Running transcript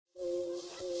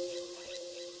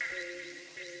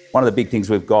One of the big things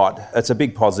we've got, it's a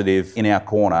big positive in our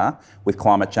corner with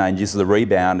climate change, is the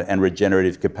rebound and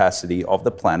regenerative capacity of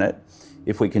the planet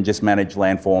if we can just manage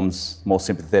landforms more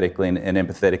sympathetically and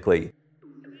empathetically.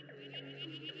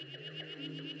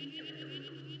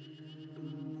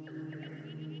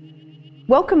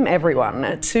 Welcome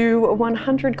everyone to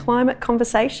 100 Climate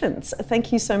Conversations.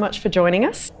 Thank you so much for joining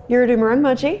us. Yuridumarun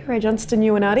Maji, Ray Johnston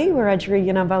Yuanadi, Wiradjuri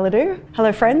Yinabaladu.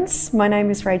 Hello friends, my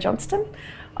name is Ray Johnston.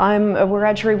 I'm a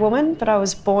Wiradjuri woman, but I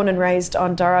was born and raised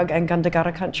on Darug and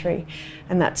Gundagara country,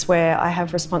 and that's where I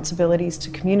have responsibilities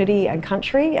to community and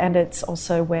country, and it's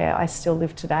also where I still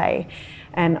live today.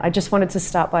 And I just wanted to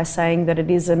start by saying that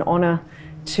it is an honour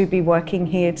to be working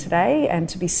here today and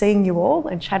to be seeing you all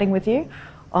and chatting with you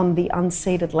on the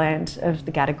unceded land of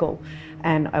the Gadigal.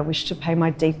 And I wish to pay my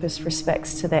deepest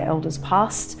respects to their elders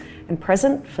past and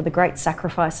present for the great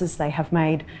sacrifices they have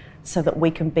made so that we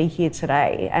can be here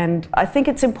today. And I think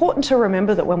it's important to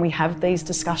remember that when we have these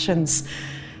discussions,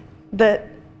 that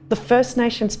the First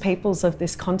Nations peoples of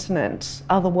this continent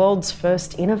are the world's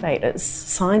first innovators,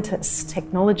 scientists,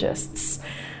 technologists.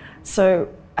 So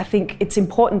I think it's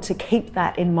important to keep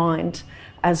that in mind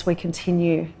as we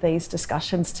continue these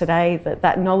discussions today,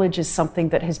 that knowledge is something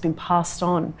that has been passed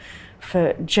on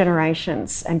for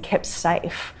generations and kept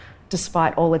safe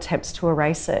despite all attempts to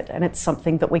erase it. And it's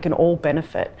something that we can all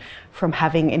benefit from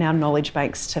having in our knowledge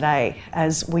banks today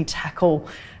as we tackle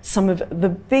some of the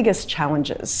biggest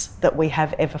challenges that we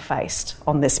have ever faced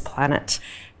on this planet.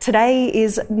 Today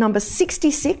is number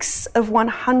 66 of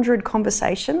 100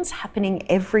 conversations happening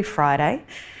every Friday.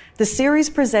 The series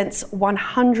presents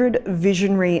 100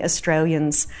 visionary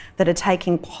Australians that are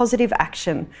taking positive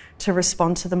action to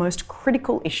respond to the most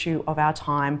critical issue of our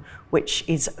time, which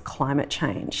is climate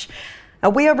change.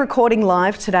 Now, we are recording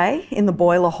live today in the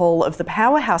boiler hall of the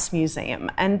Powerhouse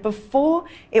Museum, and before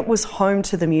it was home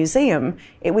to the museum,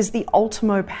 it was the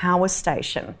Ultimo Power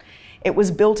Station. It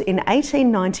was built in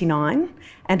 1899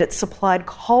 and it supplied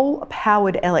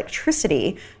coal-powered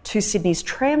electricity to Sydney's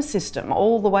tram system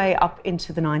all the way up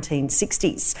into the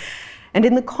 1960s. And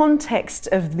in the context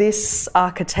of this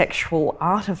architectural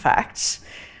artefact,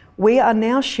 we are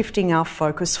now shifting our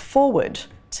focus forward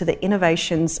to the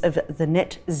innovations of the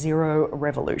net zero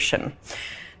revolution.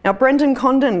 Now, Brendan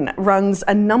Condon runs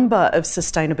a number of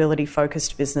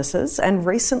sustainability-focused businesses and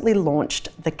recently launched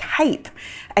The Cape,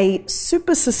 a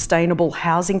super sustainable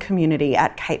housing community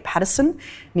at Cape Patterson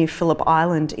near Phillip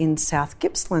Island in South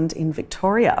Gippsland in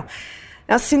Victoria.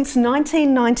 Now, since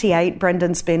 1998,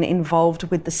 Brendan's been involved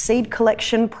with the seed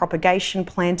collection, propagation,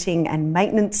 planting and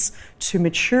maintenance to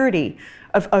maturity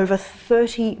of over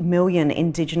 30 million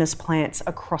Indigenous plants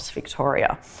across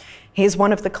Victoria. He's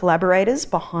one of the collaborators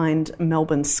behind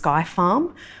Melbourne's Sky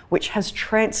Farm, which has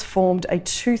transformed a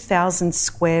 2,000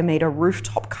 square metre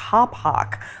rooftop car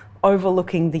park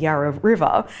overlooking the Yarra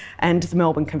River and the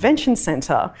Melbourne Convention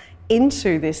Centre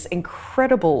into this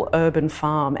incredible urban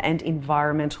farm and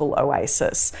environmental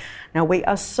oasis. Now, we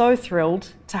are so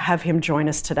thrilled to have him join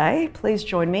us today. Please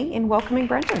join me in welcoming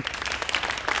Brendan.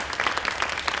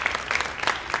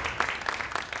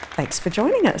 Thanks for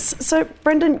joining us. So,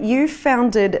 Brendan, you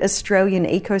founded Australian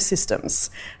Ecosystems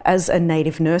as a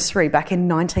native nursery back in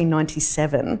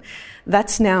 1997.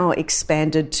 That's now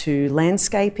expanded to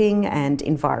landscaping and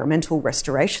environmental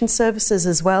restoration services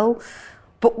as well.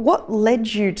 But what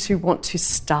led you to want to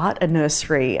start a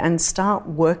nursery and start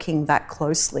working that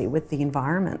closely with the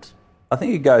environment? I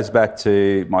think it goes back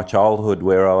to my childhood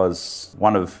where I was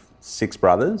one of 6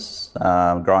 brothers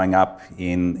growing up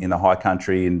in the high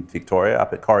country in Victoria,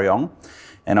 up at Corryong.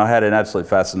 And I had an absolute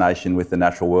fascination with the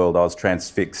natural world. I was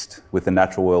transfixed with the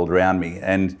natural world around me.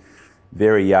 And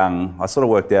very young, I sort of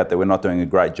worked out that we're not doing a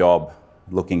great job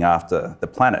looking after the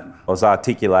planet. I was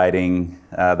articulating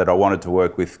that I wanted to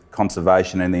work with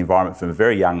conservation and the environment from a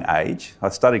very young age. I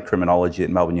studied criminology at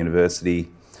Melbourne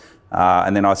University,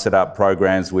 and then I set up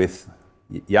programs with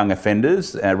young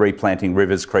offenders, replanting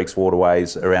rivers, creeks,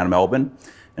 waterways around Melbourne.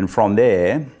 And from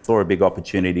there, saw a big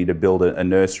opportunity to build a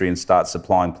nursery and start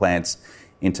supplying plants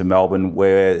into Melbourne,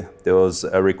 where there was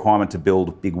a requirement to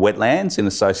build big wetlands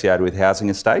associated with housing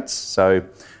estates. So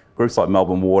groups like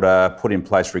Melbourne Water put in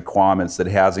place requirements that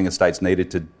housing estates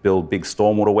needed to build big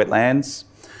stormwater wetlands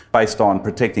based on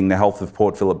protecting the health of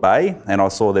Port Phillip Bay. And I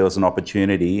saw there was an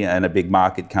opportunity and a big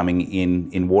market coming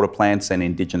in water plants and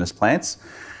Indigenous plants.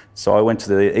 So I went to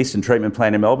the Eastern Treatment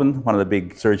Plant in Melbourne, one of the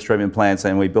big sewage treatment plants,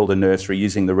 and we built a nursery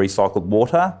using the recycled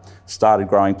water, started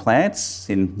growing plants.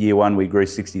 In year one, we grew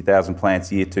 60,000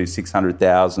 plants, year two,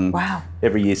 600,000. Wow.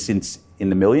 Every year since, in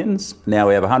the millions. Now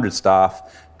we have 100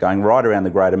 staff going right around the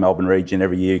greater Melbourne region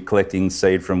every year, collecting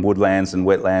seed from woodlands and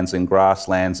wetlands and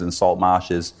grasslands and salt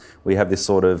marshes. We have this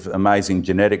sort of amazing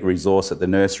genetic resource at the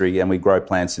nursery, and we grow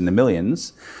plants in the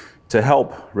millions to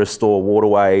help restore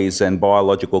waterways and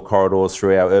biological corridors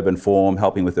through our urban form,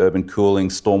 helping with urban cooling,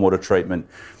 stormwater treatment.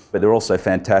 But they're also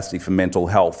fantastic for mental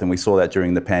health, and we saw that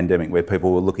during the pandemic where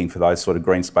people were looking for those sort of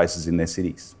green spaces in their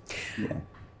cities. Yeah.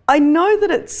 I know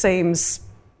that it seems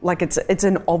like it's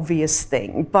an obvious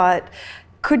thing, but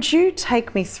could you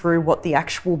take me through what the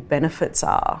actual benefits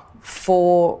are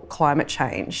for climate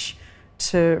change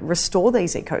to restore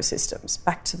these ecosystems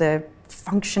back to their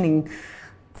functioning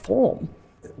form?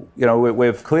 You know,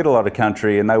 we've cleared a lot of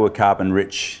country, and they were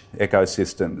carbon-rich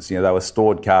ecosystems. You know, they were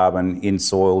stored carbon in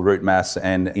soil, root mass,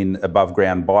 and in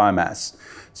above-ground biomass.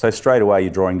 So straight away,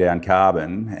 you're drawing down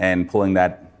carbon and pulling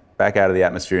that back out of the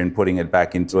atmosphere and putting it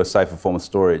back into a safer form of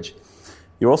storage.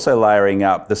 You're also layering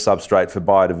up the substrate for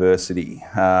biodiversity.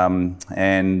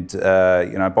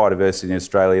 Biodiversity in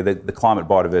Australia, the climate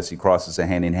biodiversity crisis are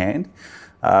hand in hand.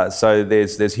 So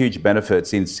there's huge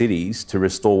benefits in cities to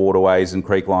restore waterways and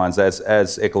creek lines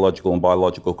as ecological and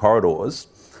biological corridors.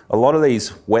 A lot of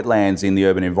these wetlands in the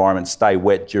urban environment stay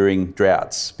wet during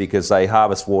droughts because they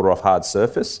harvest water off hard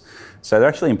surface. So they're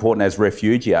actually important as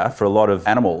refugia for a lot of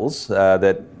animals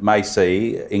that may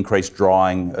see increased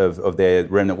drying of their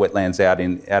remnant wetlands out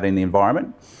in the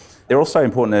environment. They're also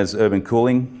important as urban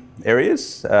cooling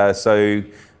areas. So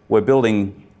we're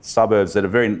building suburbs that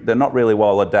they're not really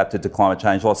well adapted to climate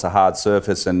change, lots of hard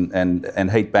surface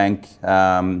and heat bank,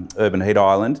 urban heat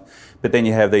island. But then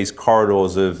you have these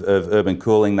corridors of urban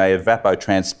cooling. They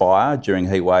evapotranspire during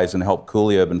heat waves and help cool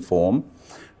the urban form.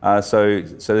 So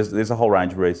there's a whole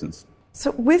range of reasons.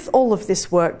 So with all of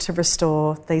this work to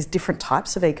restore these different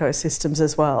types of ecosystems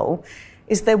as well,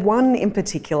 is there one in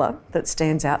particular that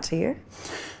stands out to you?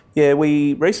 Yeah,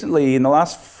 we recently, in the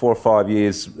last 4 or 5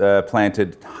 years,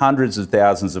 planted hundreds of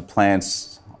thousands of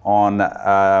plants on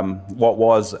what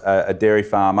was a dairy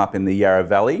farm up in the Yarra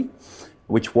Valley,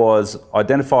 which was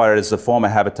identified as a former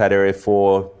habitat area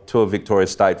for two of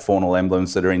Victoria's state faunal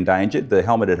emblems that are endangered, the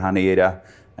helmeted honeyeater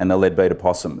and the leadbeater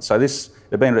possum. So this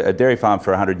had been a dairy farm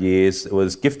for 100 years. It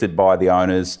was gifted by the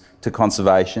owners to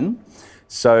conservation.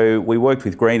 So we worked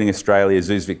with Greening Australia,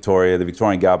 Zoos Victoria, the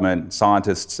Victorian Government,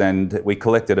 scientists, and we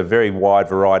collected a very wide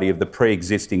variety of the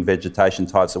pre-existing vegetation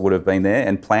types that would have been there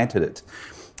and planted it.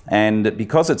 And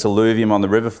because it's alluvium on the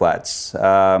river flats,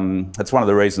 that's one of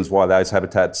the reasons why those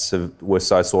habitats were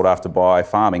so sought after by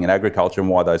farming and agriculture and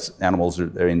why those animals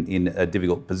are in a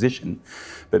difficult position.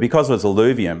 But because it was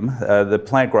alluvium, the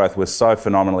plant growth was so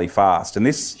phenomenally fast. And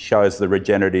this shows the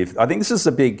regenerative. I think this is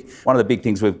one of the big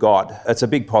things we've got. It's a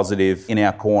big positive in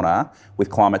our corner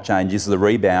with climate change is the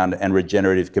rebound and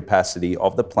regenerative capacity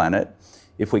of the planet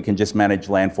if we can just manage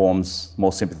landforms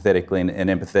more sympathetically and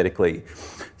empathetically.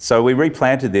 So we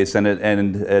replanted this and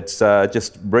it's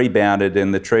just rebounded,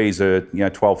 and the trees are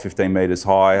 12, 15 metres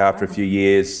high after a few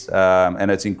years,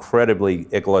 and it's incredibly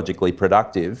ecologically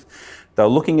productive. They're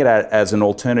looking at it as an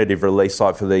alternative release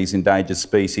site for these endangered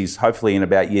species, hopefully in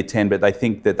about year 10, but they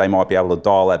think that they might be able to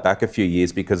dial that back a few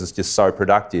years because it's just so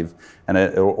productive and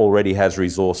it already has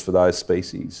resource for those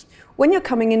species. When you're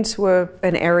coming into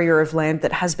an area of land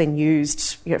that has been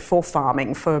used for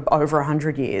farming for over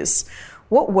 100 years,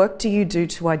 what work do you do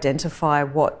to identify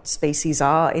what species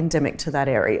are endemic to that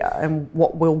area and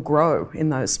what will grow in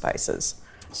those spaces?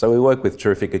 So we work with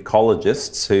terrific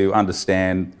ecologists who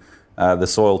understand the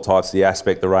soil types, the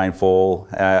aspect, the rainfall,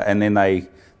 and then they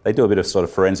do a bit of sort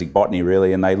of forensic botany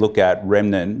really, and they look at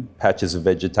remnant patches of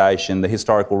vegetation, the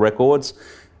historical records,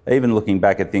 even looking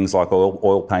back at things like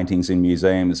oil paintings in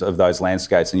museums of those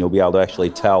landscapes, and you'll be able to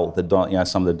actually tell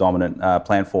some of the dominant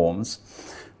plant forms.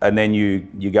 And then you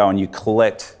go and you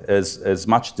collect as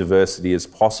much diversity as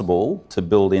possible to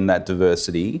build in that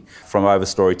diversity from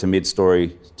overstory to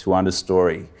mid-story to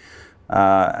understory.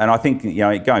 And I think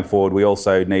going forward, we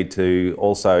also need to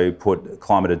put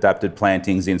climate adapted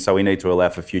plantings in, so we need to allow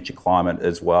for future climate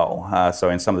as well. So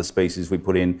in some of the species we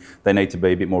put in, they need to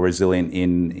be a bit more resilient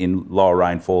in lower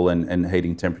rainfall and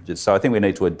heating temperatures. So I think we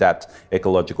need to adapt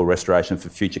ecological restoration for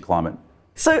future climate.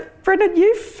 So Brendan,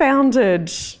 you've founded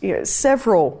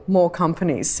several more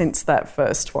companies since that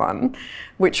first one,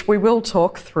 which we will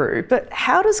talk through. But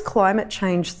how does climate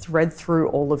change thread through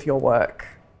all of your work?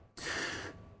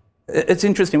 It's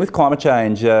interesting with climate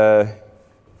change.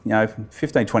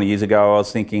 15, 20 years ago, I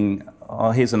was thinking,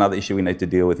 oh, here's another issue we need to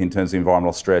deal with in terms of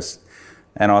environmental stress.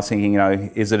 And I was thinking,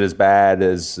 is it as bad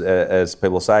as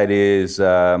people say it is? Is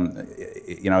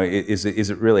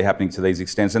it really happening to these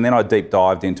extents? And then I deep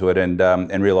dived into it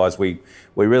and realised we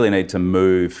really need to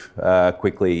move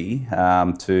quickly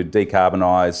to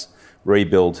decarbonise,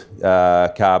 rebuild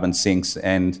carbon sinks.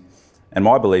 And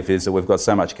my belief is that we've got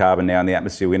so much carbon now in the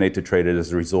atmosphere, we need to treat it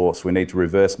as a resource. We need to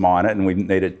reverse mine it, and we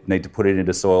need to put it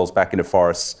into soils, back into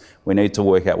forests. We need to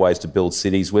work out ways to build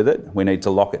cities with it. We need to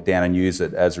lock it down and use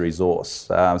it as a resource.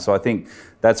 So I think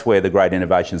that's where the great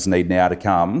innovations need now to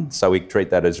come, so we treat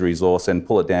that as a resource and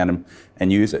pull it down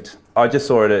and use it. I just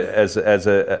saw it as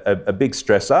a big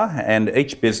stressor, and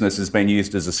each business has been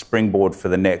used as a springboard for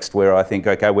the next, where I think,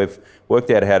 okay, we've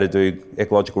worked out how to do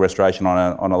ecological restoration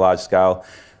on a large scale.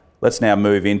 Let's now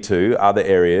move into other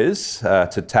areas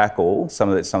to tackle some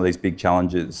of these big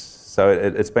challenges. So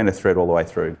it's been a thread all the way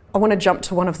through. I want to jump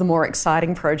to one of the more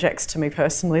exciting projects to me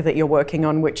personally that you're working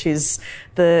on, which is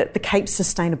the Cape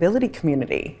Sustainability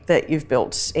Community that you've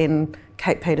built in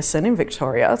Cape Peterson in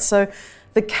Victoria. So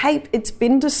the Cape, it's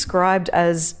been described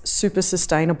as super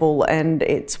sustainable, and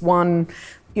it's won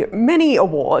many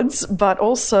awards, but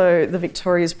also the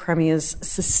Victoria's Premier's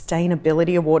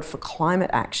Sustainability Award for Climate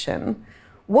Action.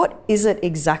 What is it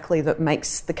exactly that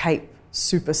makes the Cape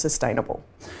super sustainable?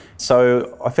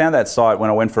 So I found that site when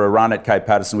I went for a run at Cape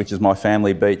Patterson, which is my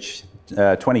family beach,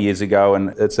 20 years ago,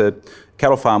 and it's a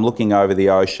cattle farm looking over the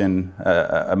ocean,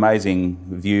 amazing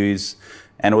views,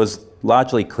 and it was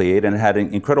largely cleared and had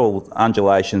incredible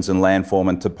undulations and landform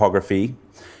and topography.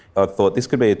 I thought this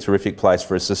could be a terrific place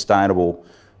for a sustainable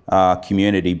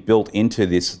community built into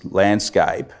this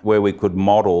landscape where we could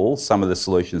model some of the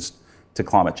solutions to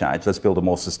climate change. Let's build a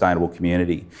more sustainable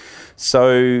community.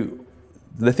 So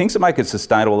the things that make it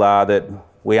sustainable are that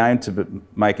we aim to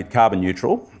make it carbon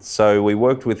neutral. So we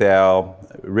worked with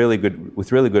really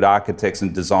good architects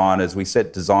and designers. We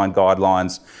set design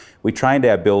guidelines. We trained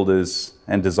our builders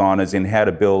and designers in how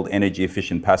to build energy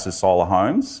efficient passive solar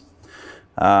homes.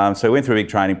 So we went through a big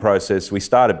training process. We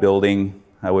started building.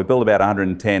 We've built about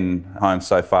 110 homes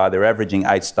so far. They're averaging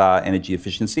 8-star energy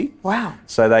efficiency. Wow.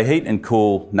 So they heat and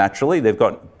cool naturally. They've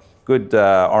got good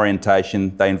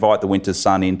orientation. They invite the winter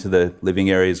sun into the living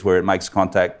areas where it makes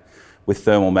contact with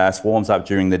thermal mass, warms up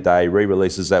during the day,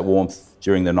 re-releases that warmth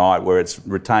during the night, where it's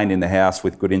retained in the house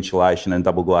with good insulation and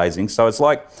double glazing. So it's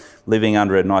like living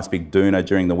under a nice big doona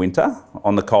during the winter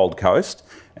on the cold coast.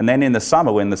 And then in the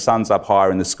summer, when the sun's up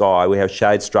higher in the sky, we have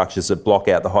shade structures that block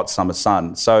out the hot summer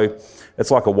sun. So it's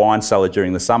like a wine cellar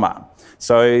during the summer.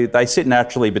 So they sit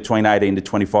naturally between 18 to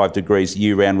 25 degrees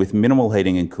year-round with minimal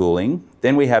heating and cooling.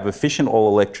 Then we have efficient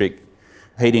all-electric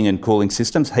heating and cooling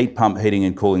systems, heat pump heating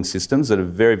and cooling systems that are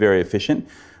very, very efficient.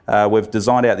 We've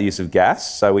designed out the use of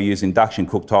gas, so we use induction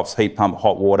cooktops, heat pump,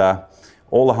 hot water.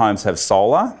 All the homes have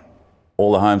solar.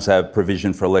 All the homes have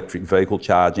provision for electric vehicle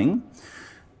charging.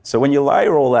 So when you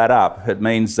layer all that up, it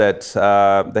means that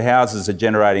the houses are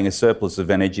generating a surplus of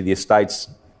energy, the estate's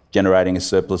generating a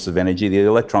surplus of energy, the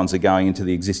electrons are going into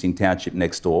the existing township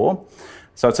next door.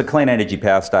 So it's a clean energy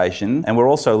power station, and we're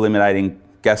also eliminating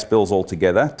gas bills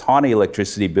altogether. Tiny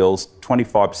electricity bills,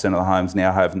 25% of the homes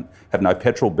now have no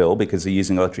petrol bill because they're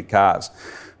using electric cars.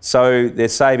 So they're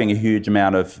saving a huge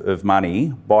amount of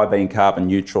money by being carbon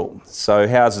neutral. So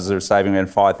houses are saving around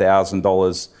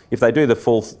 $5,000. If they do the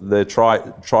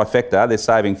trifecta, they're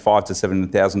saving $5,000 to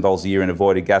 $7,000 a year in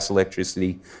avoided gas,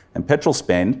 electricity and petrol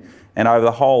spend. And over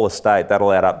the whole estate,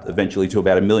 that'll add up eventually to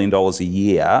about $1 million a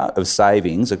year of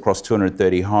savings across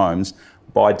 230 homes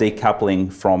by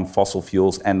decoupling from fossil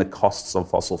fuels and the costs of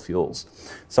fossil fuels.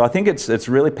 So I think it's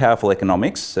really powerful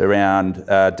economics around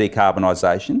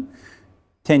decarbonisation.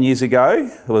 10 years ago,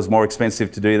 it was more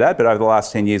expensive to do that, but over the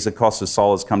last 10 years, the cost of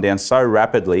solar has come down so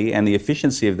rapidly and the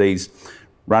efficiency of these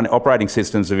operating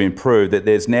systems have improved that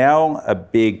there's now a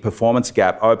big performance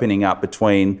gap opening up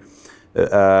between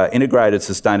integrated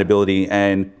sustainability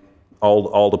and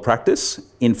older practice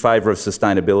in favour of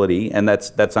sustainability, and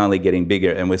that's only getting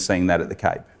bigger, and we're seeing that at the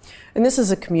Cape. And this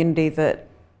is a community that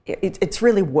it's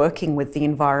really working with the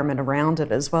environment around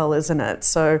it as well, isn't it?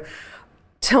 So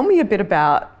tell me a bit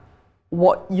about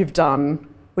what you've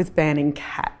done with banning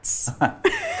cats.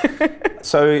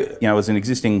 So, it was an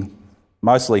existing,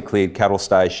 mostly cleared cattle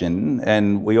station,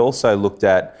 and we also looked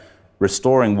at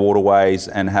restoring waterways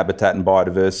and habitat and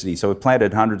biodiversity. So we've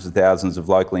planted hundreds of thousands of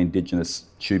locally indigenous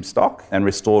tube stock and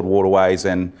restored waterways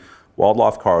and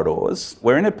wildlife corridors.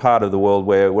 We're in a part of the world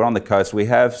where we're on the coast. We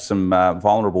have some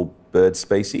vulnerable bird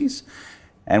species,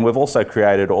 and we've also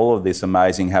created all of this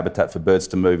amazing habitat for birds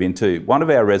to move into. One of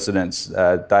our residents,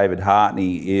 David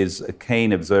Hartney, is a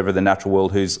keen observer of the natural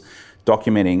world who's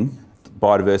documenting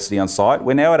biodiversity on site.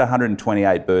 We're now at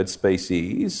 128 bird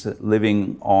species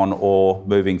living on or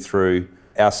moving through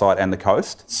our site and the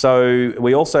coast. So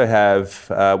we also have,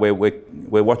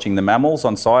 we're watching the mammals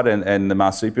on site and the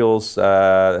marsupials.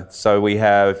 So we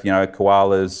have,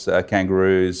 koalas,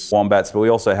 kangaroos, wombats, but we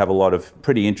also have a lot of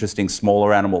pretty interesting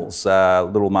smaller animals,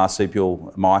 little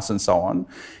marsupial mice and so on.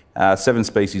 7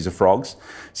 species of frogs.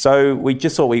 So we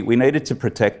just thought we needed to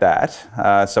protect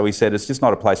that. So we said it's just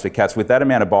not a place for cats. With that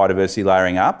amount of biodiversity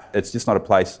layering up, it's just not a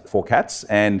place for cats.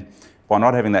 And by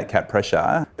not having that cat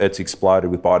pressure, it's exploded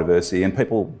with biodiversity, and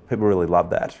people really love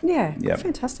that. Yeah,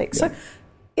 fantastic. Yeah.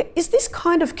 So is this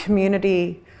kind of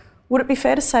community, would it be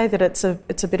fair to say that it's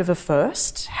a bit of a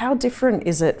first? How different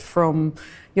is it from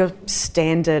your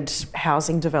standard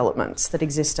housing developments that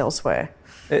exist elsewhere?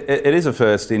 It is a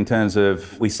first in terms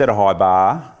of we set a high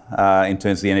bar in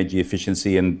terms of the energy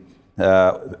efficiency and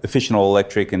efficient all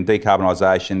electric and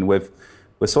decarbonisation.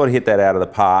 We've sort of hit that out of the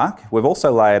park. We've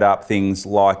also layered up things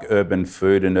like urban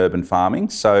food and urban farming.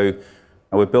 So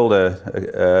we've built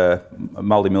a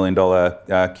multi-million dollar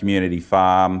community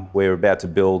farm. We're about to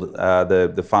build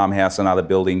the farmhouse and other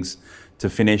buildings to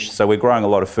finish. So we're growing a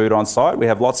lot of food on site. We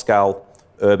have lot scale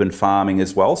urban farming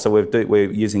as well. So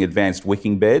we're using advanced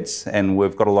wicking beds, and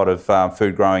we've got a lot of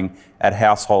food growing at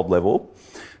household level.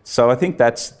 So I think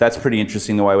that's pretty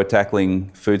interesting, the way we're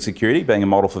tackling food security, being a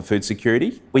model for food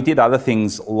security. We did other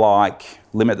things like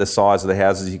limit the size of the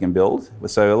houses you can build.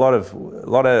 So a lot of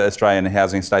Australian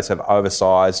housing estates have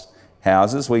oversized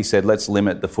houses. We said let's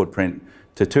limit the footprint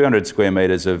to 200 square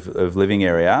metres of living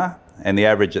area, and the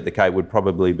average at the Cape would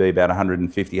probably be about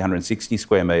 150, 160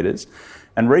 square metres,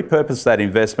 and repurpose that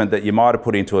investment that you might have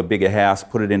put into a bigger house,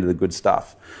 put it into the good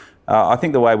stuff. I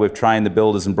think the way we've trained the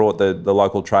builders and brought the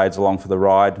local trades along for the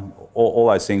ride, all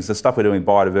those things, the stuff we're doing with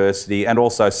biodiversity and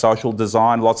also social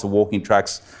design, lots of walking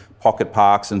tracks, pocket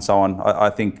parks and so on, I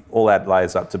think all that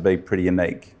layers up to be pretty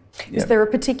unique. Is there a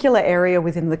particular area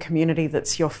within the community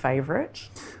that's your favourite?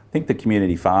 I think the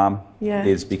community farm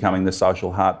is becoming the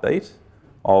social heartbeat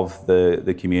of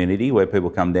the community, where people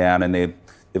come down and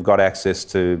they've got access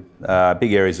to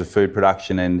big areas of food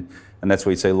production, and that's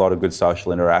where you see a lot of good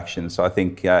social interaction. So I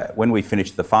think when we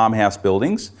finish the farmhouse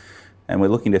buildings, and we're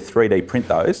looking to 3D print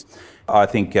those, I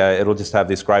think it'll just have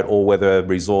this great all-weather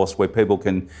resource where people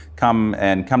can come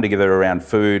together around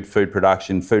food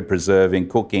production, food preserving,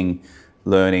 cooking,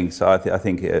 learning. So I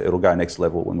think it'll go next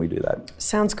level when we do that.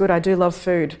 Sounds good. I do love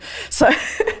food. So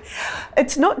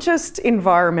it's not just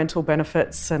environmental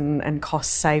benefits and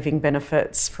cost-saving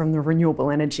benefits from the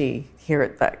renewable energy here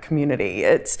at that community.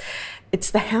 It's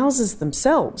the houses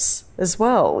themselves as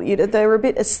well. They're a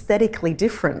bit aesthetically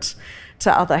different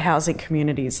to other housing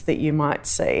communities that you might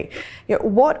see.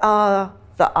 What are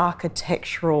the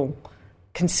architectural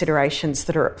considerations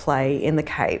that are at play in the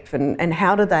Cape, and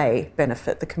how do they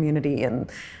benefit the community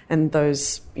and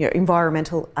those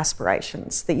environmental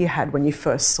aspirations that you had when you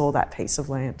first saw that piece of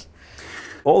land?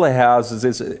 All the houses,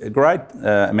 there's a great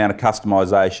amount of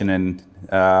customisation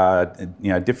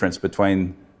and difference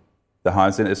between the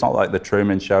homes, and it's not like the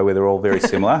Truman Show where they're all very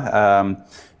similar.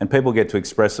 And people get to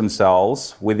express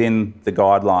themselves within the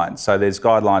guidelines. So there's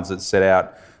guidelines that set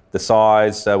out the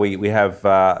size. We have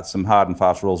some hard and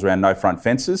fast rules around no front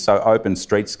fences, so open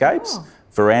streetscapes,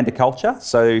 veranda culture.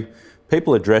 So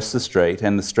people address the street,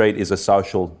 and the street is a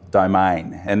social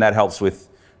domain, and that helps with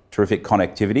terrific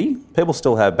connectivity. People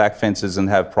still have back fences and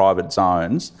have private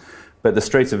zones, but the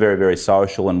streets are very, very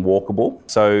social and walkable.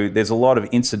 So there's a lot of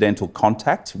incidental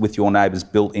contact with your neighbours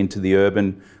built into the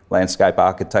urban landscape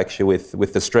architecture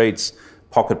with the streets,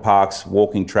 pocket parks,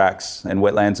 walking tracks and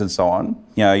wetlands and so on.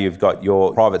 You've got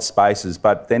your private spaces,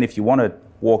 but then if you want to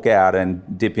walk out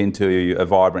and dip into a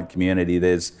vibrant community,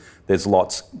 there's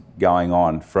lots going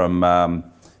on, from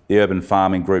the urban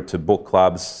farming group to book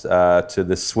clubs to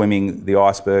the swimming, the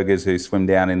icebergers who swim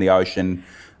down in the ocean,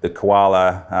 the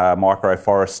koala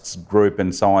microforests group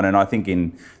and so on. And I think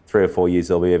in 3 or 4 years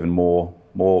there'll be even more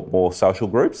social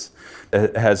groups.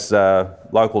 It has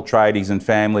local tradies and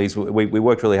families. We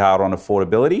worked really hard on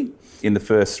affordability. In the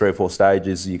first 3 or 4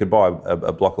 stages, you could buy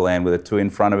a block of land with a 2 in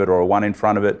front of it or a 1 in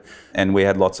front of it, and we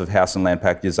had lots of house and land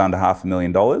packages under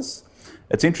 $500,000.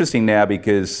 It's interesting now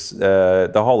because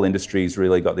the whole industry's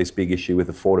really got this big issue with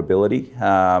affordability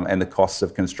and the costs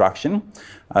of construction.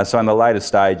 So in the later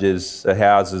stages, the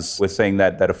houses, we're seeing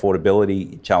that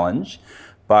affordability challenge,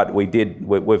 but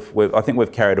I think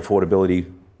we've carried affordability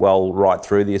well right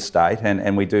through the estate,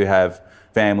 and we do have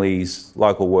families,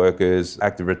 local workers,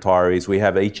 active retirees. We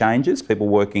have e-changes, people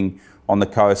working on the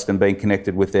coast and being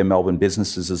connected with their Melbourne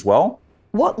businesses as well.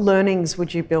 What learnings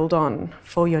would you build on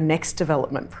for your next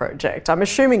development project? I'm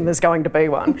assuming there's going to be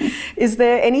one. Is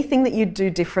there anything that you'd do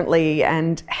differently,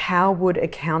 and how would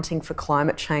accounting for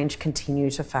climate change continue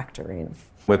to factor in?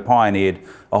 We've pioneered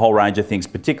a whole range of things,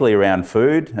 particularly around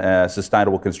food,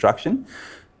 sustainable construction.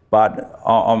 But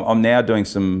I'm now doing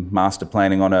some master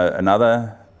planning on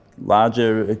another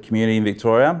larger community in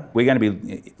Victoria. We're going to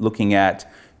be looking at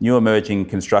new emerging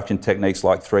construction techniques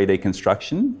like 3D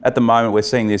construction. At the moment, we're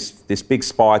seeing this big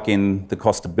spike in the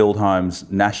cost to build homes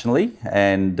nationally,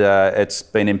 and it's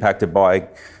been impacted by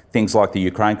things like the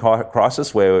Ukraine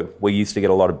crisis, where we used to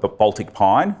get a lot of Baltic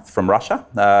pine from Russia.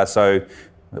 So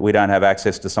we don't have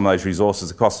access to some of those resources.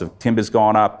 The cost of timber's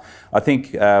gone up. I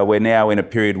think we're now in a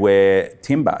period where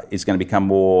timber is going to become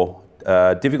more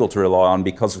difficult to rely on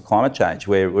because of climate change.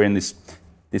 We're in this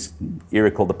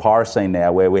era called the Pyrocene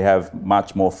now, where we have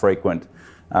much more frequent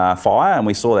fire, and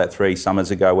we saw that 3 summers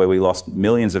ago, where we lost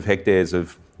millions of hectares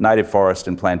of native forest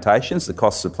and plantations. The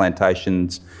costs of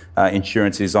plantations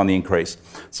insurance is on the increase.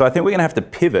 So I think we're going to have to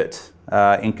pivot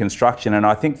in construction, and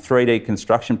I think 3D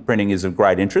construction printing is of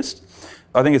great interest.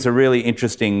 I think it's a really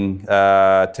interesting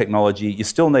technology. You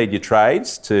still need your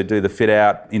trades to do the fit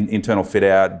out, internal fit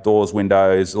out, doors,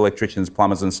 windows, electricians,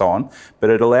 plumbers and so on, but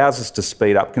it allows us to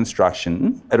speed up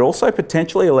construction. It also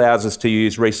potentially allows us to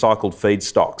use recycled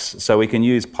feedstocks. So we can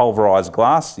use pulverised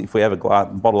glass. If we have a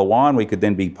bottle of wine, we could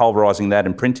then be pulverising that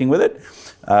and printing with it.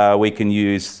 We can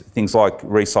use things like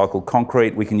recycled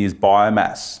concrete. We can use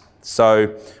biomass.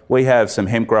 So we have some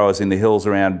hemp growers in the hills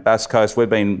around Bass Coast.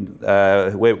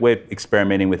 We're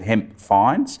experimenting with hemp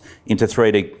fines into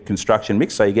 3D construction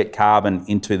mix, so you get carbon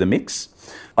into the mix.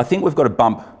 I think we've got to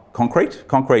bump concrete.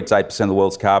 Concrete's 8% of the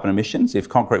world's carbon emissions. If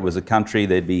concrete was a country,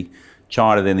 there'd be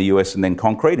China, then the US, and then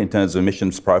concrete in terms of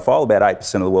emissions profile, about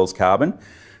 8% of the world's carbon.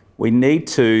 We need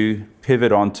to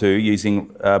pivot onto using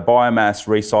biomass,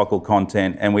 recycled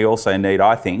content, and we also need,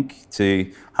 I think,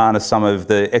 to harness some of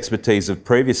the expertise of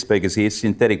previous speakers here,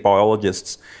 synthetic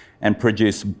biologists, and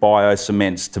produce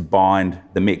biocements to bind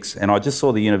the mix. And I just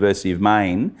saw the University of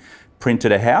Maine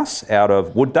printed a house out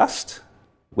of wood dust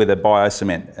with a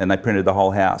biocement, and they printed the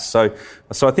whole house. So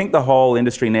I think the whole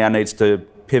industry now needs to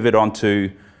pivot onto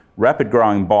rapid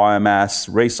growing biomass,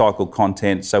 recycled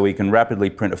content, so we can rapidly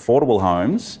print affordable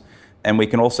homes. And we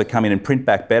can also come in and print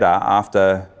back better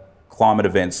after climate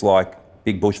events like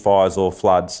big bushfires or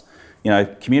floods. You know,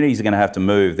 communities are going to have to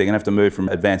move. They're going to have to move from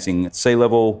advancing sea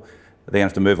level. They're going to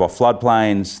have to move off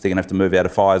floodplains. They're going to have to move out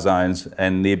of fire zones.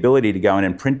 And the ability to go in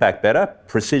and print back better,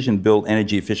 precision-built,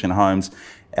 energy-efficient homes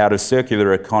out of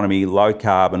circular economy, low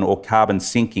carbon or carbon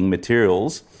sinking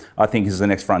materials, I think is the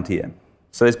next frontier.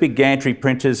 So there's big gantry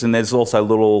printers, and there's also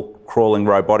little crawling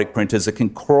robotic printers that can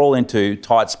crawl into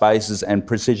tight spaces and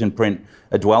precision print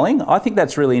a dwelling. I think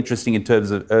that's really interesting in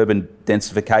terms of urban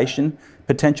densification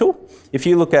potential. If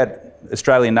you look at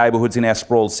Australian neighbourhoods in our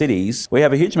sprawled cities, we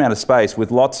have a huge amount of space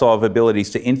with lots of abilities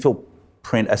to infill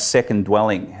print a second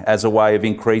dwelling as a way of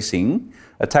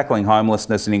tackling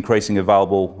homelessness and increasing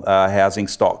available housing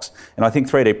stocks. And I think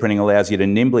 3D printing allows you to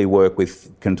nimbly work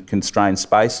with constrained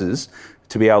spaces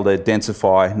to be able to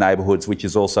densify neighbourhoods, which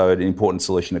is also an important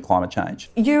solution to climate change.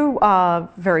 You are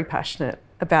very passionate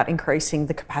about increasing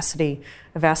the capacity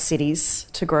of our cities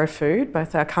to grow food,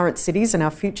 both our current cities and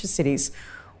our future cities.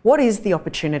 What is the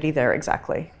opportunity there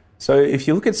exactly? So if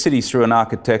you look at cities through an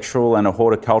architectural and a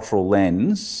horticultural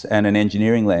lens and an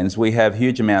engineering lens, we have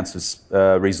huge amounts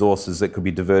of resources that could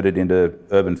be diverted into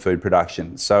urban food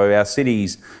production. So our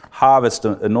cities harvest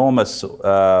enormous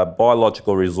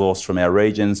biological resource from our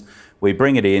regions. We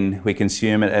bring it in, we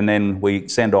consume it, and then we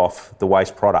send off the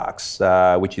waste products,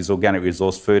 which is organic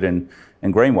resource food and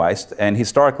green waste. And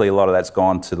historically, a lot of that's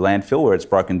gone to landfill, where it's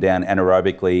broken down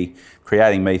anaerobically,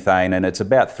 creating methane, and it's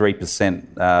about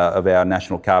 3% of our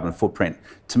national carbon footprint.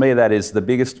 To me, that is the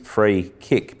biggest free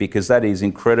kick, because that is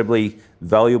incredibly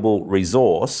valuable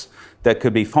resource that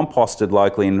could be composted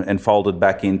locally and folded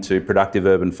back into productive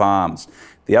urban farms.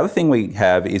 The other thing we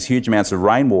have is huge amounts of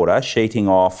rainwater sheeting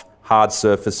off hard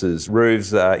surfaces.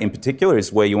 Roofs in particular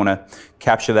is where you want to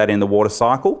capture that in the water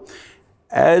cycle.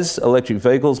 As electric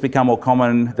vehicles become more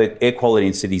common, the air quality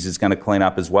in cities is going to clean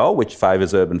up as well, which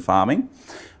favours urban farming.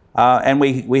 And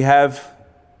we have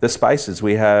the spaces.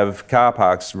 We have car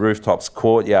parks, rooftops,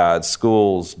 courtyards,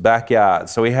 schools,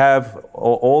 backyards. So we have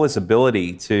all this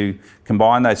ability to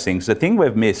combine those things. The thing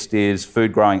we've missed is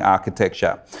food growing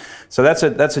architecture. So that's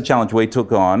a challenge we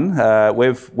took on.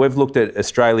 We've looked at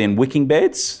Australian wicking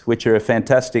beds, which are a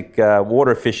fantastic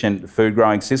water efficient food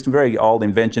growing system, very old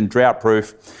invention, drought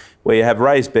proof. where you have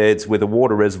raised beds with a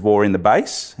water reservoir in the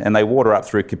base, and they water up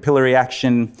through capillary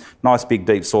action, nice big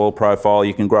deep soil profile.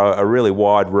 You can grow a really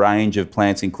wide range of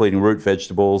plants, including root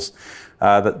vegetables.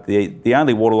 The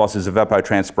only water loss is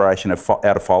evapotranspiration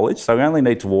out of foliage, so we only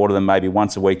need to water them maybe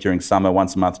once a week during summer,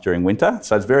 once a month during winter.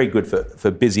 So it's very good for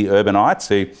busy urbanites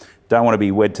who don't want to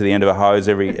be wed to the end of a hose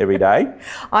every day.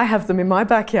 I have them in my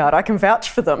backyard. I can vouch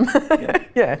for them.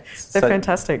 Yeah, they're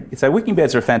fantastic. So wicking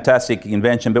beds are a fantastic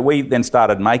invention, but we then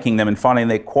started making them and finding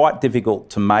they're quite difficult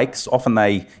to make. So often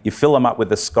you fill them up with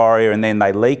the scoria and then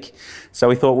they leak. So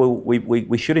we thought, well,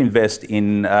 we should invest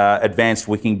in advanced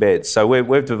wicking beds. So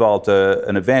we've developed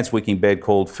an advanced wicking bed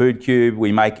called Food Cube.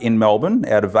 We make in Melbourne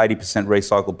out of 80%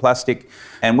 recycled plastic,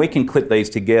 and we can clip these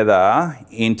together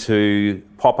into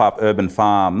pop-up urban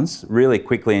farms really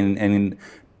quickly and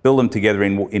build them together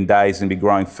in days and be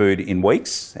growing food in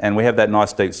weeks. And we have that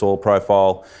nice deep soil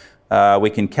profile. We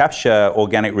can capture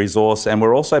organic resource, and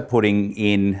we're also putting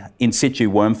in situ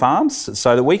worm farms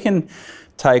so that we can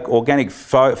take organic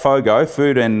FOGO,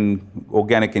 food and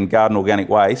organic and garden organic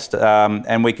waste,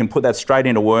 and we can put that straight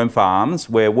into worm farms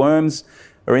where worms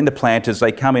are in the planters.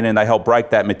 They come in and they help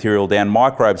break that material down.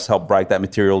 Microbes help break that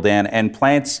material down, and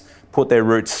plants put their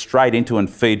roots straight into and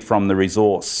feed from the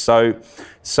resource.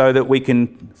 So that we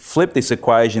can flip this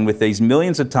equation with these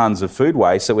millions of tonnes of food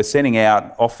waste that we're sending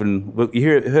out. Often,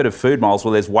 you heard of food miles,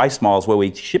 well, there's waste miles where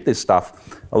we ship this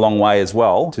stuff a long way as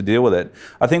well to deal with it.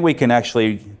 I think we can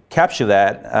actually capture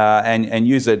that and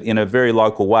use it in a very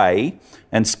local way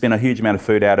and spin a huge amount of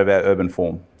food out of our urban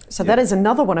form. So that is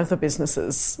another one of the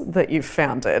businesses that you've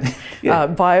founded,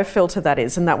 Biofilter that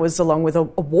is, and that was along with a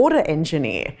water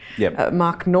engineer,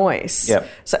 Mark Noyce.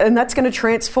 So, and that's going to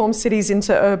transform cities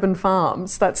into urban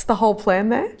farms. That's the whole plan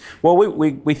there? Well,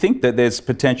 we think that there's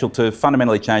potential to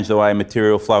fundamentally change the way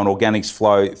material flow and organics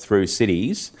flow through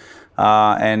cities,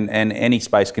 and any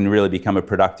space can really become a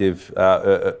productive,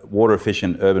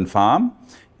 water-efficient urban farm,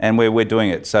 and we're doing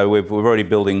it. So we're already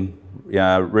building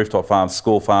rooftop farms,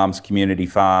 school farms, community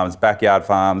farms, backyard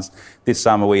farms. This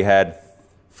summer we had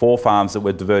 4 farms that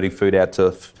were diverting food out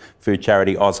to food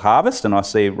charity Oz Harvest, and I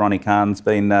see Ronnie Khan's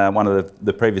been one of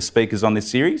the previous speakers on this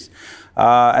series.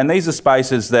 And these are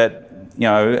spaces that,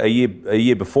 a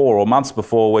year before or months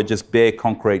before were just bare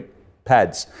concrete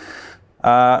pads.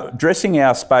 Dressing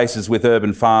our spaces with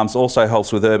urban farms also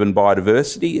helps with urban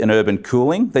biodiversity and urban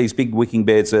cooling. These big wicking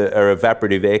beds are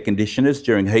evaporative air conditioners.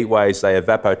 During heat waves, they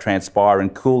evapotranspire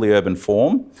and cool the urban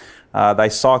form. They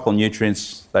cycle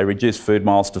nutrients, they reduce food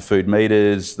miles to food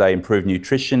metres, they improve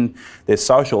nutrition. They're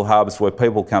social hubs where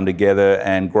people come together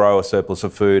and grow a surplus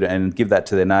of food and give that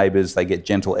to their neighbours. They get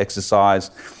gentle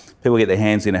exercise. People get their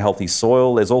hands in a healthy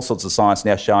soil. There's all sorts of science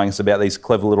now showing us about these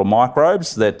clever little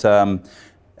microbes that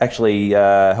actually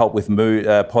help with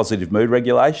positive mood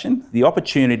regulation. The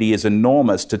opportunity is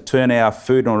enormous to turn our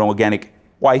food and organic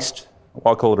waste,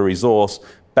 I call it a resource,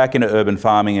 back into urban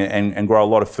farming and grow a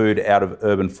lot of food out of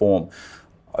urban form.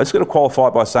 I just got to qualify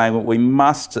it by saying we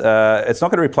must, it's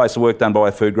not going to replace the work done by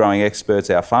our food growing experts,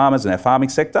 our farmers and our farming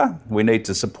sector. We need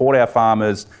to support our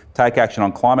farmers, take action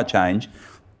on climate change,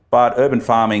 but urban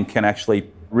farming can actually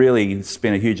really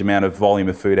spin a huge amount of volume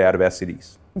of food out of our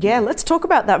cities. Yeah, let's talk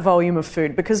about that volume of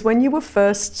food, because when you were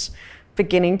first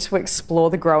beginning to explore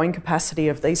the growing capacity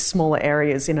of these smaller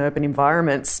areas in urban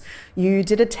environments, you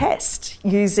did a test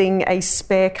using a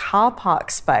spare car park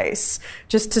space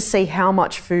just to see how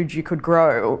much food you could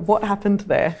grow. What happened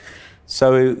there?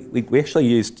 So we actually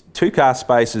used 2 car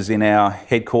spaces in our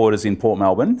headquarters in Port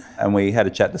Melbourne, and we had a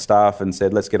chat to staff and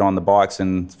said, let's get on the bikes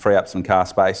and free up some car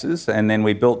spaces. And then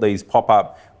we built these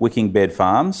pop-up wicking bed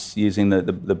farms using the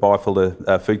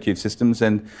Biofilter Food Cube systems.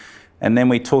 And then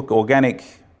we took organic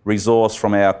resource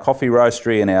from our coffee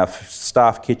roastery and our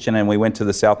staff kitchen, and we went to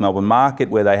the South Melbourne market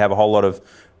where they have a whole lot of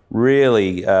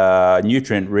really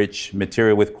nutrient-rich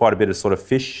material with quite a bit of sort of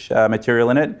fish material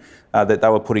in it that they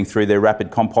were putting through their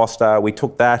rapid composter. We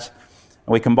took that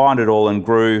and we combined it all and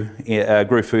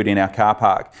grew food in our car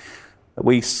park.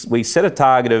 We set a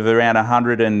target of around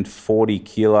 140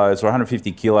 kilos or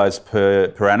 150 kilos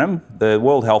per annum. The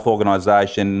World Health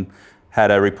Organisation had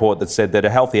a report that said that a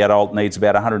healthy adult needs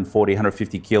about 140,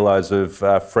 150 kilos of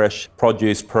fresh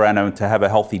produce per annum to have a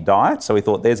healthy diet. So we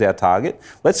thought, there's our target.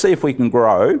 Let's see if we can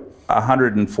grow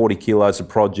 140 kilos of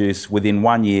produce within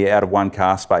 1 year out of 1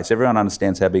 car space. Everyone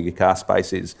understands how big a car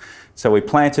space is. So we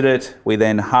planted it, we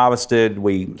then harvested,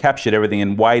 we captured everything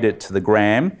and weighed it to the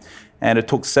gram. And it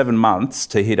took 7 months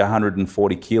to hit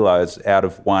 140 kilos out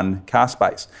of 1 car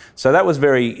space. So that was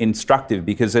very instructive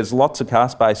because there's lots of car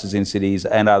spaces in cities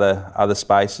and other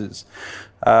spaces.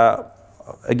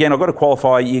 Again, I've got to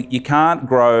qualify, you can't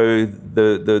grow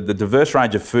the diverse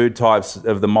range of food types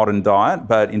of the modern diet,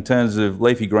 but in terms of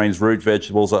leafy greens, root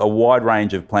vegetables, a wide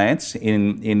range of plants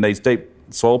in these deep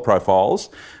soil profiles,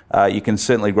 you can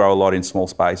certainly grow a lot in small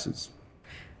spaces.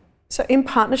 So in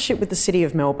partnership with the City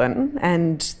of Melbourne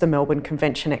and the Melbourne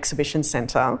Convention Exhibition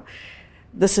Centre,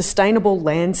 the Sustainable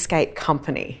Landscape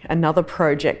Company, another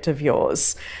project of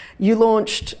yours, you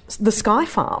launched the Sky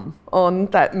Farm on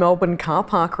that Melbourne car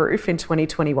park roof in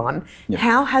 2021. Yep.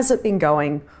 How has it been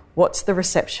going? What's the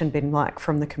reception been like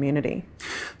from the community?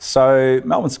 So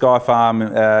Melbourne Sky Farm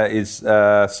is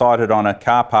sited on a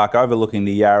car park overlooking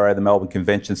the Yarra, the Melbourne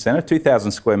Convention Centre,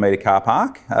 2,000 square metre car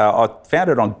park. I found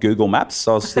it on Google Maps.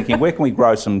 So I was thinking, where can we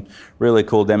grow some really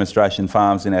cool demonstration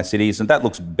farms in our cities? And that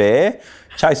looks bare.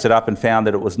 Chased it up and found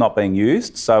that it was not being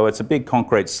used. So it's a big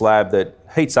concrete slab that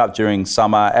heats up during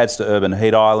summer, adds to urban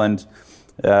heat island.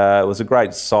 It was a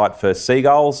great site for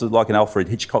seagulls, like an Alfred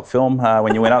Hitchcock film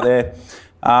when you went up there.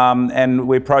 And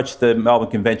we approached the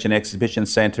Melbourne Convention Exhibition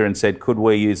Centre and said, could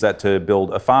we use that to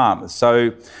build a farm?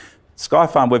 So Sky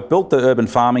Farm, we've built the urban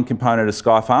farming component of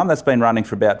Sky Farm. That's been running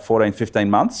for about 14, 15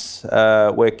 months.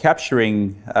 We're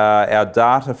capturing our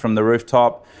data from the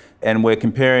rooftop and we're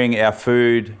comparing our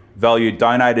food value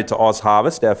donated to Oz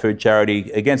Harvest, our food charity,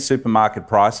 against supermarket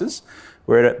prices.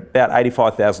 We're at about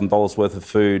 $85,000 worth of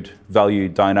food value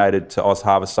donated to Oz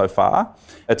Harvest so far.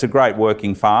 It's a great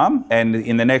working farm, and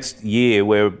in the next year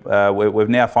we've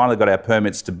now finally got our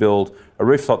permits to build a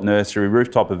rooftop nursery,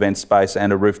 rooftop event space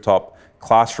and a rooftop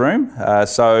classroom.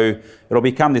 So it'll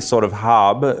become this sort of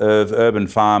hub of urban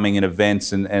farming and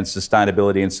events and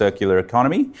sustainability and circular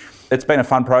economy. It's been a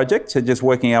fun project, just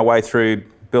working our way through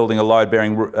building a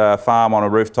load-bearing farm on a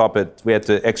rooftop. We had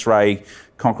to X-ray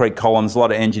concrete columns, a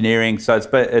lot of engineering. So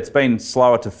it's been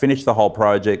slower to finish the whole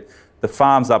project. The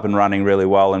farm's up and running really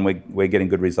well and we're getting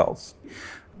good results.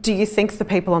 Do you think the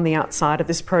people on the outside of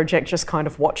this project, just kind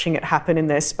of watching it happen in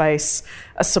their space,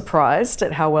 are surprised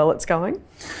at how well it's going?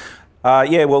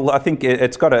 Yeah, well, I think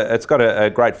it's got a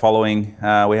great following.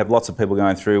 We have lots of people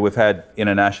going through. We've had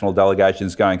international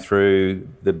delegations going through.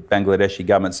 The Bangladeshi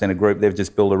Government Centre Group, they've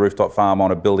just built a rooftop farm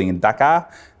on a building in Dhaka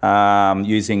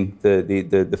using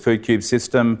the food cube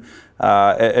system.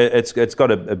 It's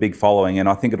got a big following and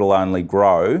I think it'll only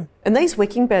grow. And these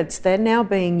wicking beds, they're now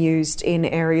being used in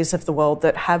areas of the world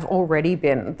that have already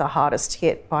been the hardest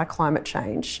hit by climate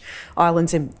change,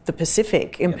 islands in the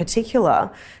Pacific in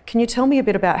particular. Can you tell me a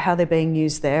bit about how they're being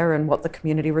used there and what the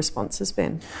community response has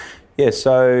been? Yeah,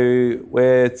 so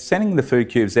we're sending the food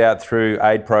cubes out through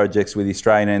aid projects with the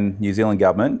Australian and New Zealand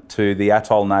government to the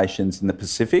atoll nations in the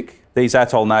Pacific. These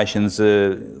atoll nations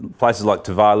are places like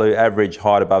Tuvalu, average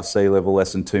height above sea level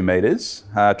less than 2 metres.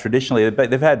 Traditionally,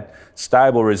 they've had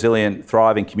stable, resilient,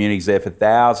 thriving communities there for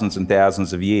thousands and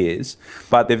thousands of years,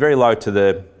 but they're very low to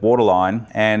the waterline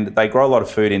and they grow a lot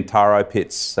of food in taro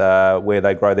pits where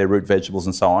they grow their root vegetables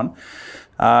and so on.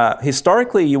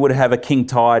 Historically, you would have a king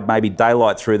tide, maybe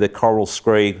daylight through the coral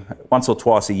scree once or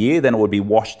twice a year, then it would be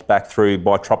washed back through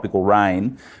by tropical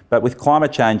rain. But with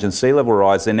climate change and sea level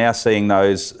rise, they're now seeing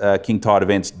those king tide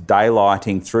events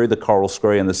daylighting through the coral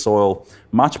scree and the soil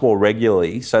much more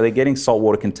regularly. So they're getting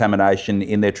saltwater contamination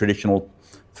in their traditional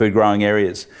food growing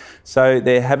areas. So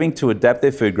they're having to adapt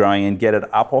their food growing and get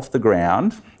it up off the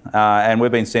ground. And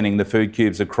we've been sending the food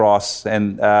cubes across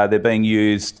and they're being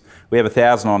used. We have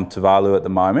 1,000 on Tuvalu at the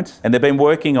moment, and they've been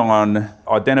working on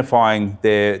identifying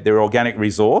their organic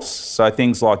resource, so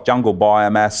things like jungle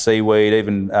biomass, seaweed,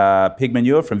 even pig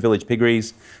manure from village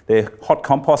piggeries. They're hot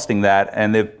composting that,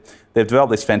 and they've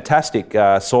developed this fantastic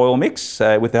soil mix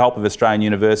with the help of Australian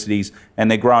universities, and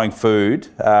they're growing food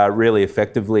really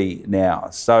effectively now.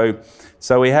 So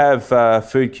we have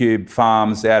food cube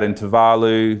farms out in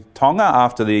Tuvalu, Tonga,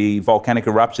 after the volcanic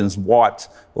eruptions wiped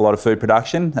a lot of food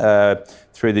production.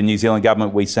 Through the New Zealand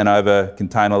government, we sent over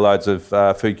container loads of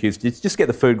food cubes to just get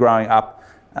the food growing up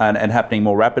and happening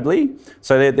more rapidly.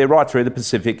 So they're right through the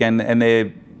Pacific and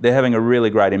they're having a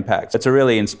really great impact. It's a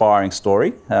really inspiring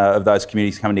story of those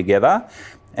communities coming together.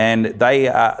 And they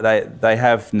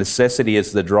have necessity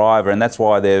as the driver, and that's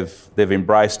why they've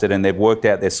embraced it and they've worked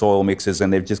out their soil mixes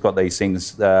and they've just got these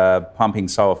things pumping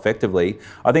so effectively.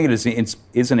 I think it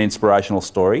is an inspirational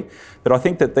story, but I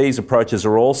think that these approaches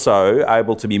are also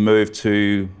able to be moved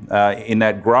to in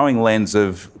that growing lens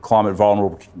of climate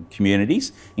vulnerable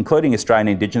communities, including Australian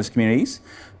Indigenous communities,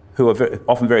 who are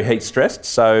often very heat stressed.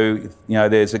 So,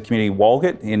 there's a community,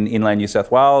 Walgett, in inland New South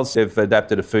Wales. They've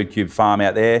adapted a food cube farm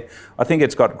out there. I think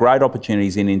it's got great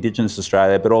opportunities in Indigenous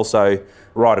Australia, but also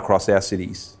right across our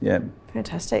cities. Yeah.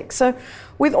 Fantastic. So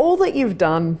with all that you've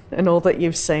done and all that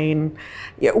you've seen,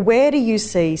 where do you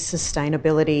see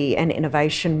sustainability and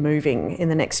innovation moving in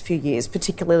the next few years,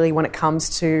 particularly when it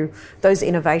comes to those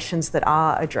innovations that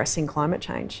are addressing climate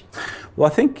change? Well,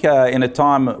 I think in a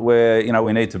time where,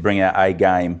 we need to bring our A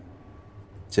game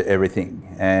to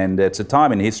everything, and it's a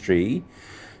time in history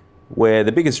where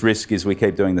the biggest risk is we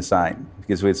keep doing the same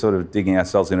because we're sort of digging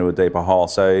ourselves into a deeper hole.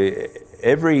 So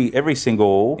every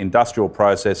single industrial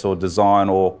process or design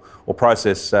or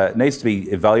process needs to be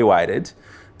evaluated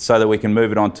so that we can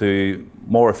move it on to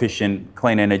more efficient,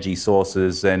 clean energy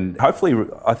sources. And hopefully,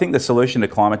 I think the solution to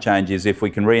climate change is if we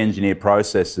can re-engineer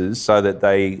processes so that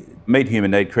they meet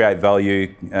human need, create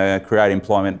value, create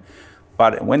employment.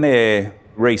 But when they're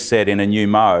reset in a new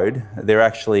mode, they're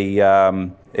actually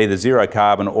either zero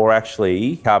carbon or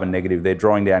actually carbon negative. They're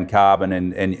drawing down carbon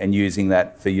and using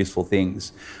that for useful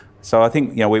things. So I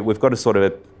think we've got to sort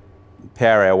of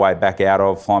power our way back out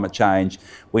of climate change.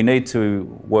 We need to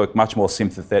work much more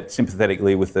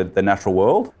sympathetically with the natural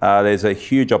world. There's a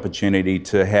huge opportunity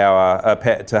to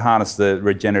harness the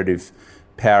regenerative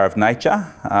power of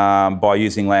nature by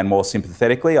using land more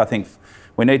sympathetically. I think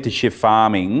we need to shift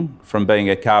farming from being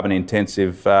a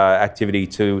carbon-intensive activity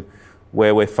to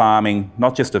where we're farming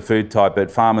not just a food type, but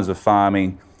farmers are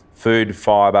farming food,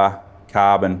 fibre,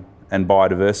 carbon and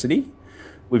biodiversity.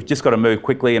 We've just got to move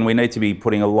quickly, and we need to be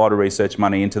putting a lot of research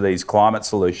money into these climate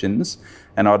solutions.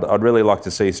 And I'd really like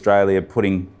to see Australia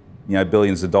putting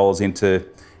billions of dollars into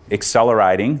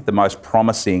accelerating the most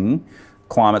promising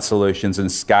climate solutions and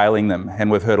scaling them.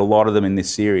 And we've heard a lot of them in this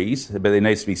series, but there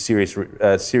needs to be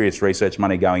serious research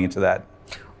money going into that.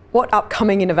 What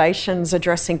upcoming innovations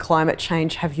addressing climate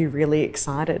change have you really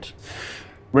excited?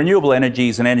 Renewable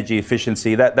energies and energy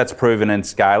efficiency, that's proven and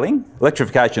scaling.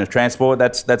 Electrification of transport,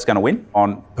 that's going to win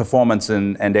on performance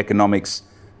and economics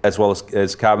as well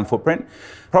as carbon footprint.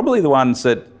 Probably the ones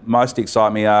that most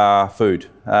excite me are food,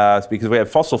 because we have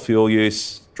fossil fuel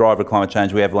use, driver of climate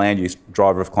change, we have land use,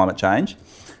 driver of climate change.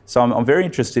 So I'm very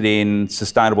interested in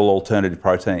sustainable alternative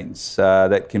proteins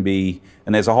that can be,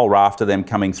 and there's a whole raft of them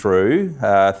coming through,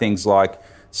 things like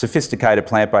sophisticated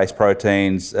plant-based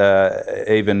proteins,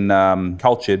 even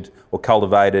cultured or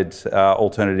cultivated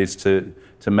alternatives to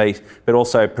meat, but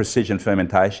also precision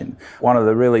fermentation. One of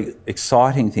the really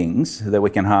exciting things that we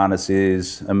can harness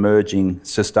is emerging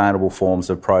sustainable forms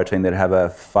of protein that have a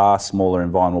far smaller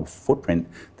environmental footprint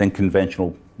than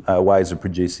conventional ways of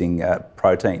producing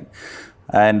protein.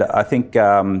 And I think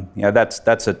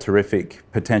that's a terrific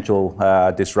potential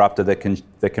disruptor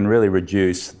that can really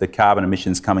reduce the carbon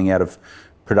emissions coming out of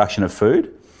production of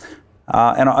food.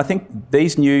 And I think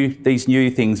these new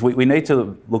things, we need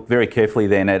to look very carefully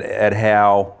then at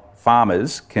how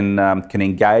farmers can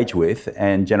engage with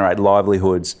and generate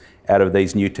livelihoods out of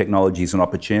these new technologies and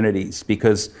opportunities,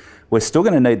 because we're still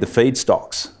going to need the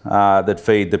feedstocks that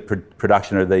feed the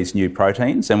production of these new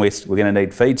proteins, and we're going to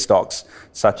need feedstocks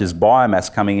such as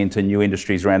biomass coming into new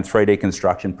industries around 3D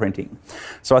construction printing.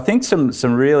 So I think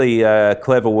some really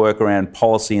clever work around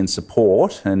policy and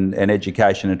support and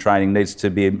education and training needs to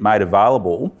be made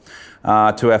available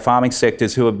to our farming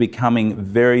sectors who are becoming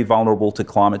very vulnerable to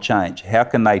climate change. How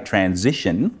can they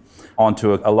transition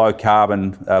onto a low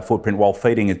carbon footprint while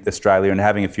feeding Australia and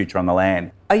having a future on the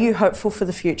land? Are you hopeful for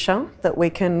the future that we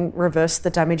can reverse the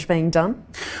damage being done?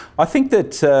 I think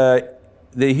that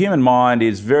the human mind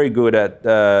is very good at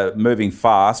moving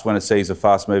fast when it sees a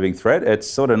fast moving threat. It's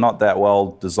sort of not that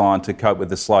well designed to cope with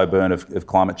the slow burn of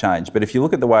climate change. But if you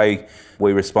look at the way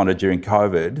we responded during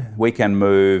COVID, we can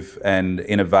move and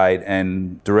innovate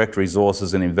and direct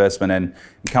resources and investment and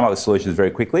come up with solutions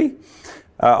very quickly.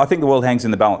 I think the world hangs in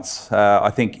the balance.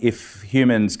 I think if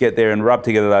humans get there and rub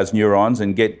together those neurons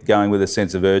and get going with a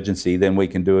sense of urgency, then we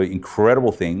can do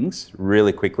incredible things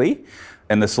really quickly.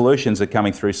 And the solutions are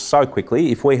coming through so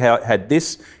quickly. If we had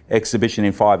this exhibition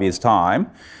in 5 years' time,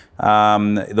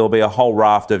 there'll be a whole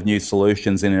raft of new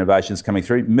solutions and innovations coming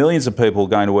through. Millions of people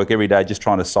going to work every day just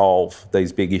trying to solve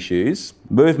these big issues.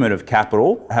 Movement of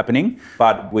capital happening,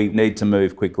 but we need to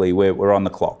move quickly. We're on the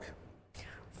clock.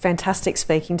 Fantastic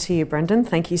speaking to you, Brendan.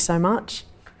 Thank you so much.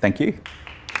 Thank you.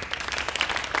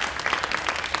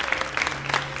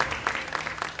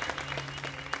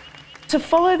 To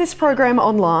follow this program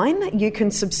online, you can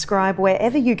subscribe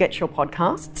wherever you get your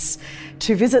podcasts.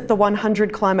 To visit the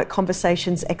 100 Climate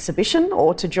Conversations exhibition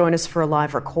or to join us for a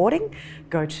live recording,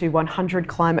 go to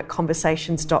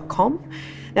 100climateconversations.com.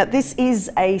 Now, this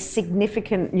is a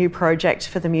significant new project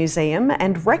for the museum,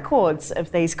 and records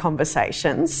of these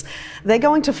conversations, they're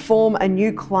going to form a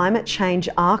new climate change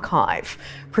archive,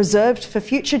 preserved for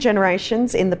future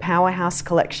generations in the Powerhouse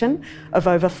collection of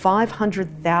over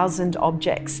 500,000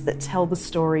 objects that tell the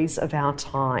stories of our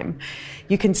time.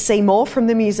 You can see more from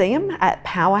the museum at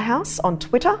Powerhouse on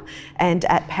Twitter and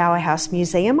at Powerhouse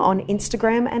Museum on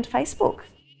Instagram and Facebook.